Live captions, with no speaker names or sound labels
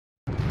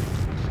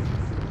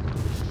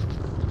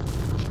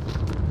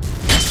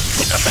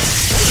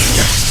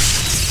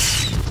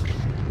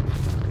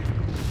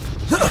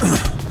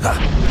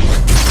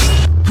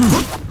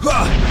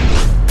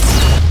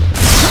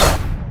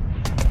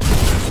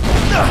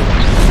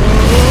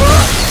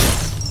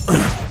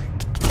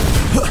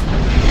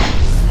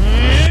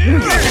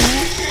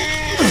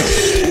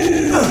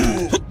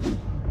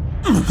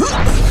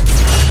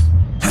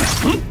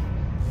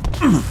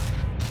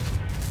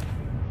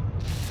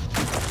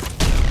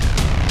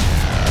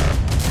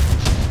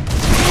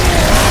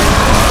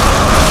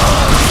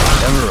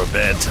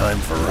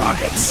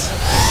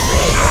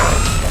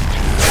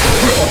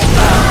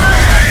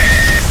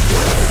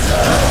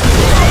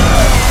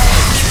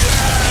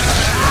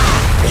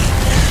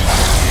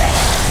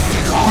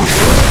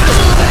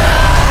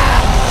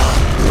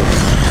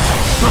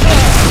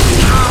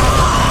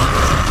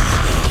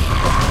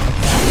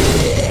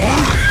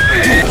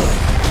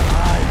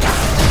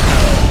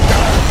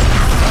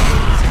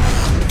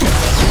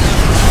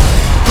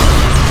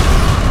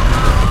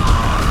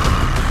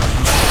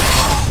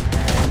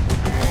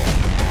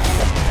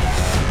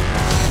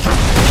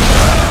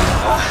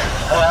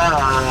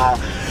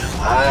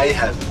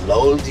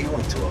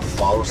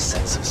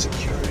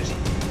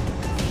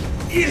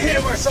Eat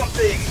him or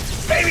something!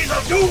 Babies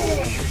of doom!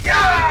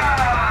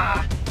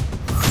 Yeah!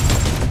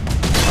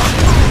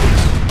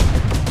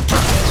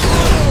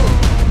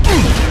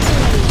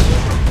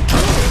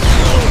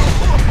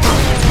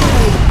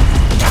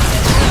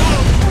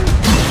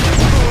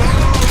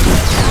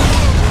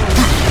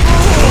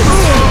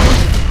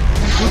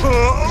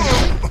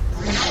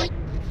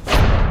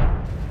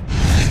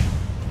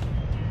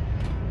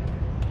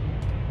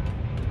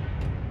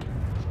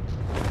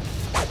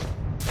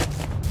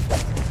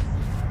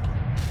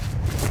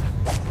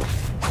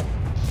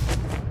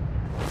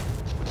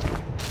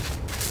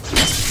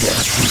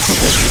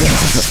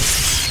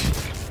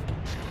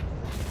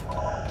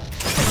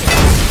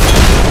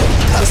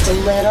 Just a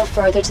little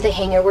further to the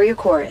hangar where your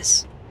core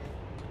is.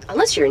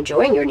 Unless you're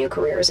enjoying your new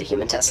career as a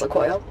human Tesla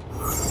coil.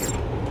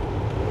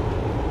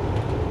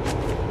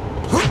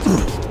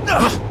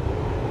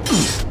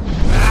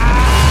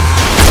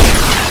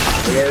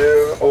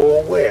 Where,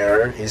 oh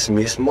where is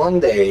Miss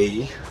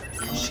Monday?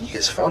 She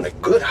has found a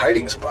good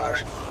hiding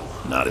spot.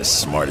 Not as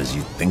smart as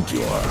you think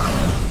you are.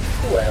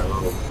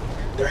 Well,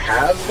 there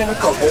have been a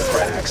couple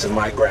cracks in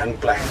my grand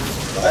plan,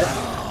 but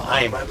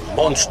I'm a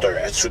monster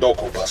at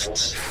Sudoku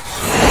puzzles.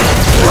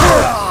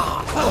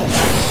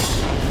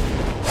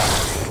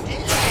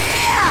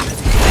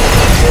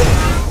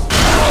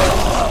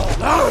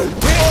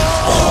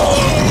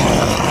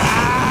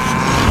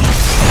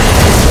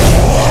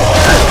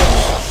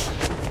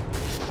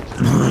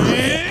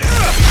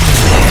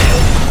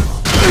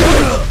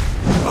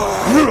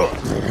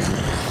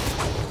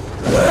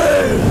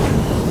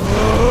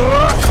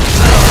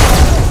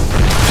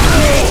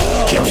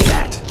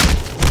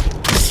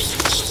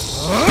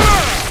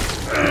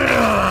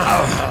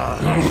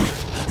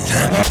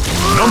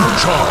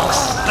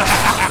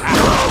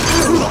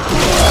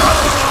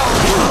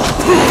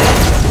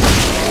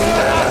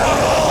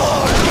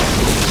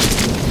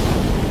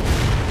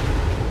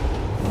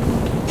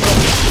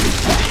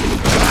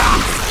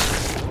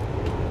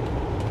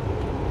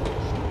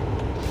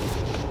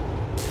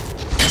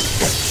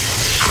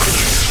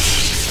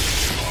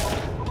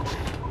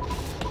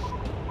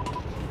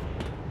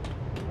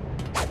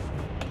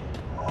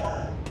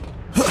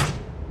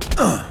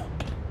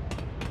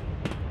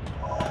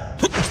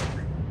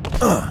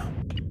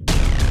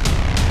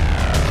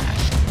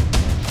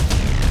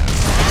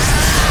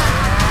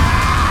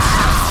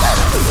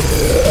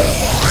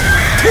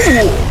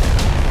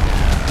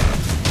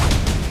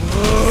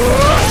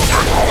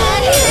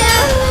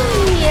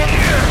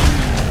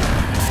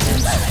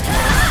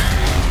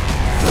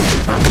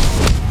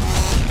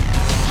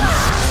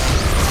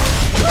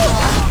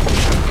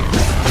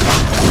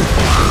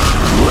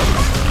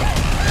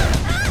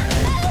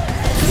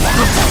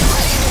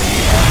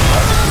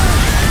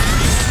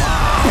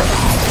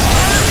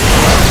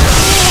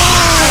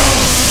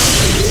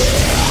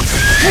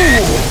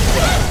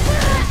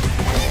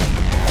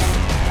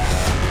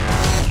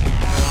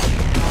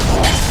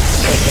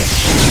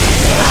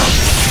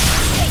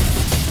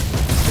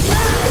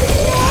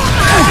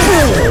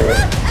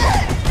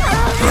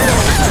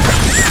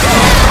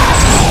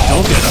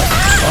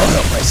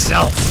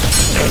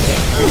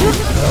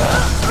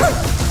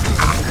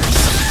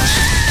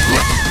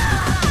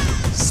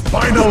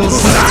 Spinal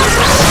Zap!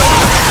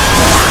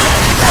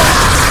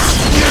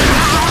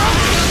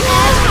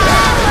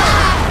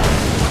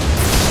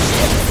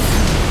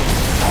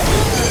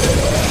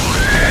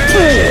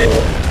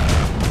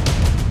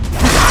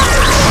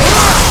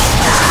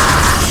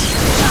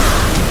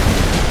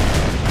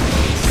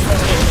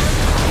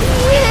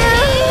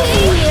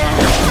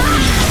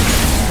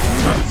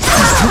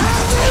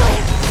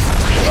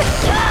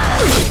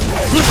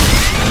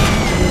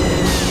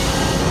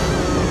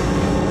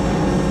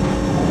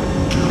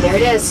 There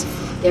it is.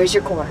 There's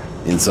your core.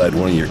 Inside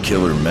one of your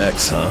killer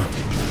mechs, huh?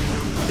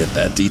 Get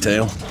that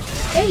detail?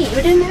 Hey,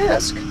 you didn't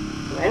ask.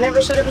 I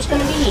never said it was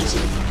gonna be easy.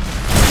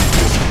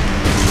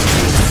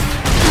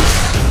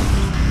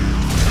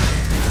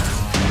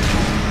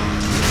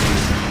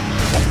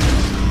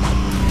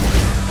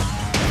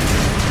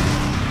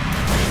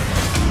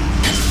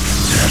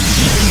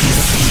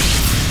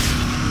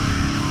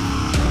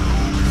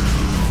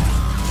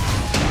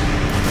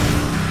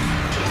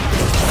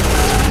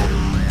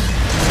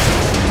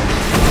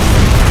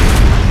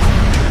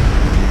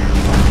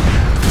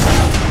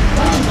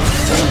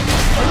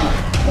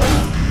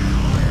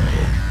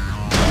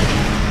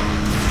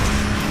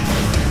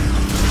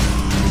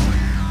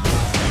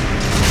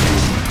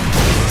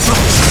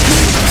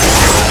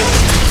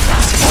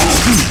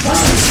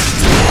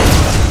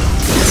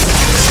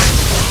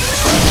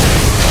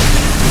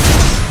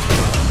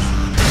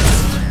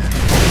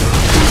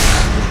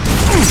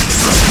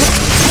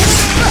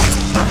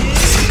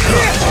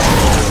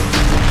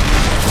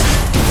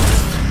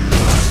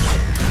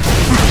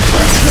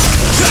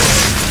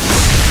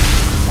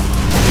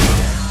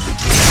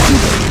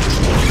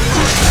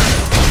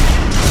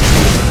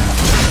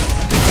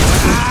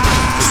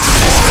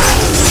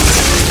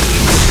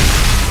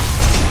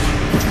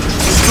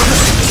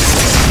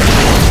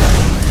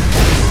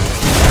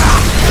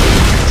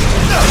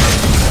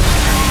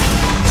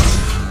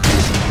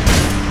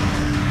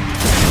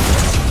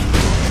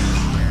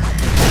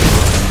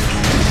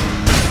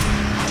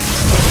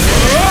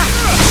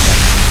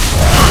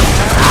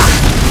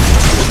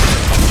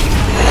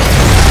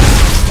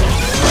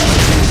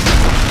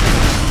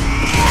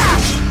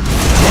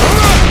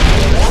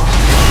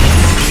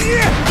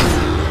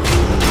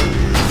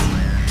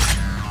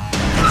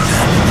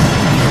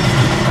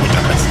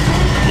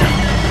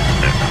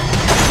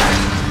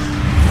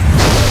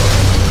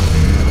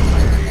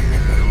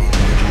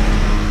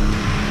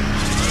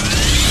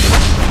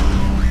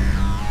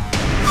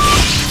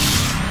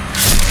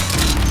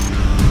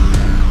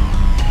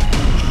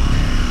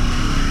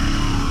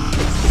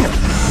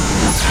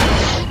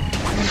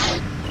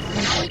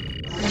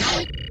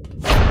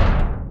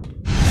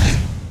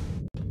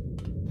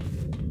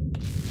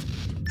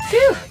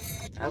 Phew.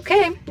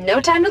 Okay,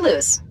 no time to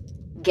lose.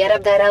 Get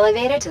up that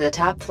elevator to the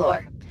top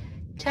floor.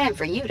 Time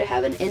for you to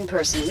have an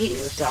in-person meeting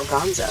with Del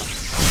Gonzo.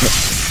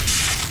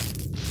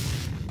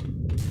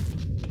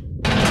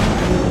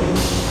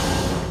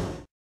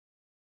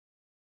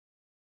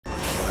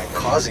 By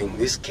causing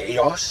this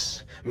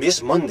chaos,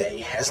 Miss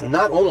Monday has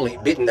not only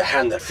bitten the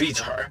hand that feeds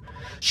her,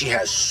 she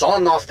has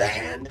sawn off the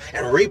hand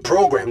and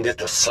reprogrammed it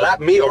to slap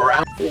me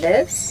around.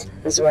 This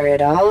is where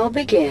it all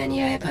began,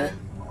 Yaiba.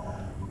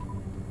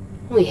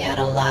 We had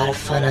a lot of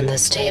fun on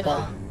this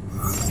table.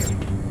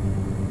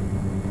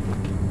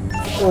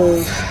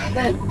 Oh,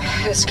 that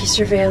pesky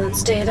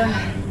surveillance data.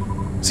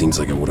 Seems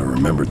like I would have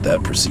remembered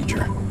that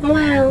procedure.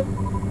 Well,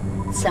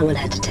 someone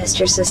had to test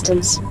your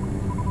systems.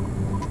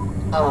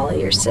 All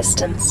your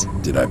systems.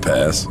 Did I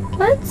pass?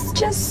 Let's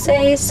just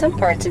say some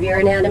parts of your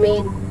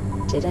anatomy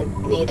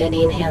didn't need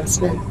any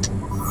enhancement.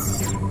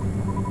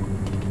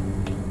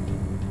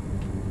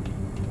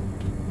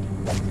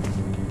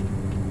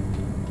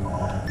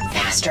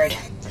 Bastard.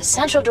 The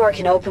central door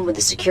can open with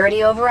the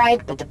security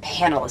override, but the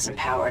panel isn't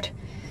powered.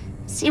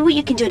 See what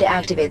you can do to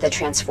activate the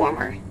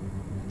transformer.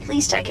 At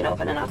least I can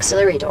open an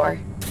auxiliary door.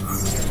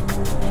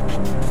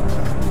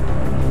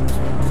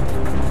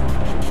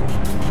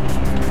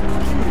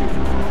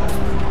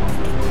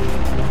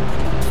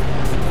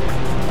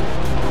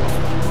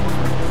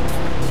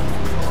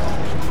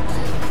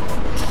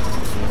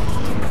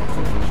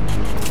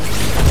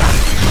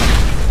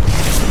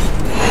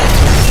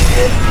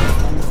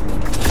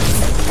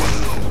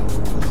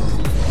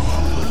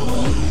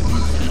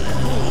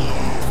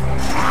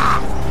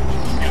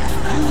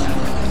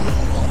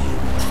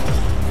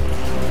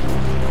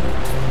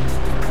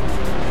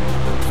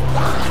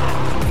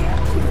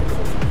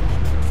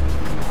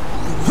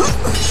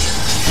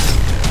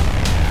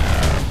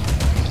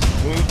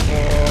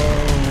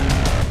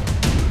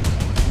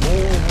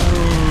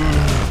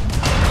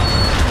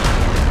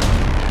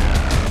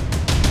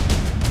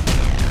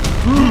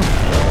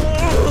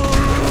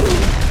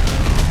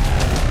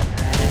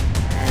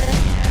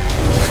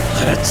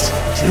 Let's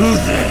do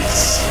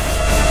this.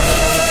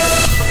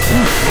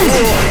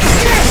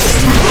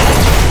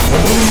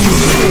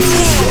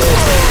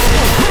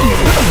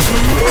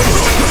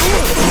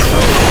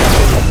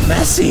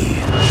 Messy.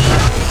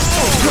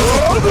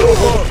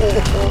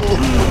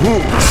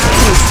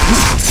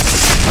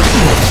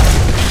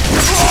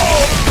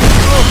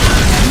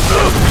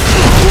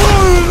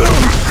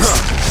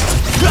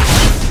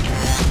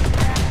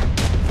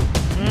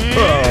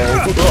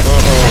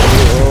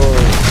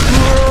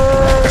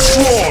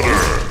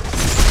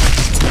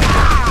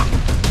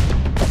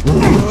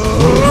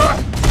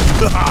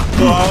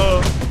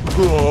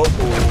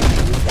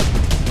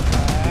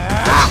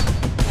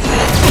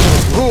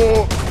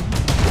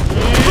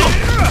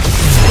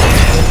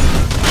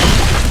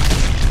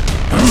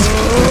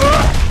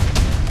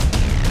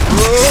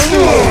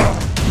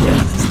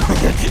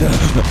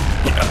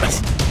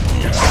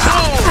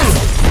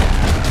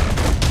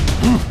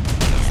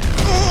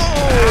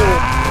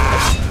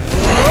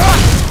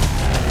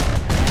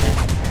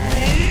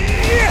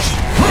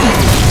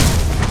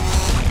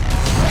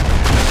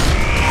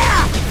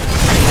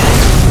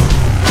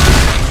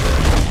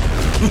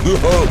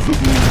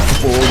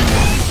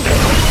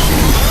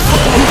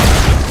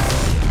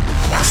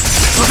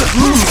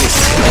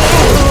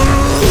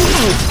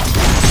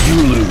 You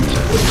lose.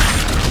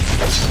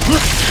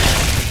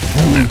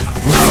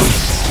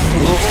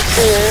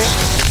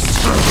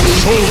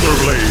 Shoulder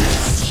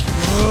blades.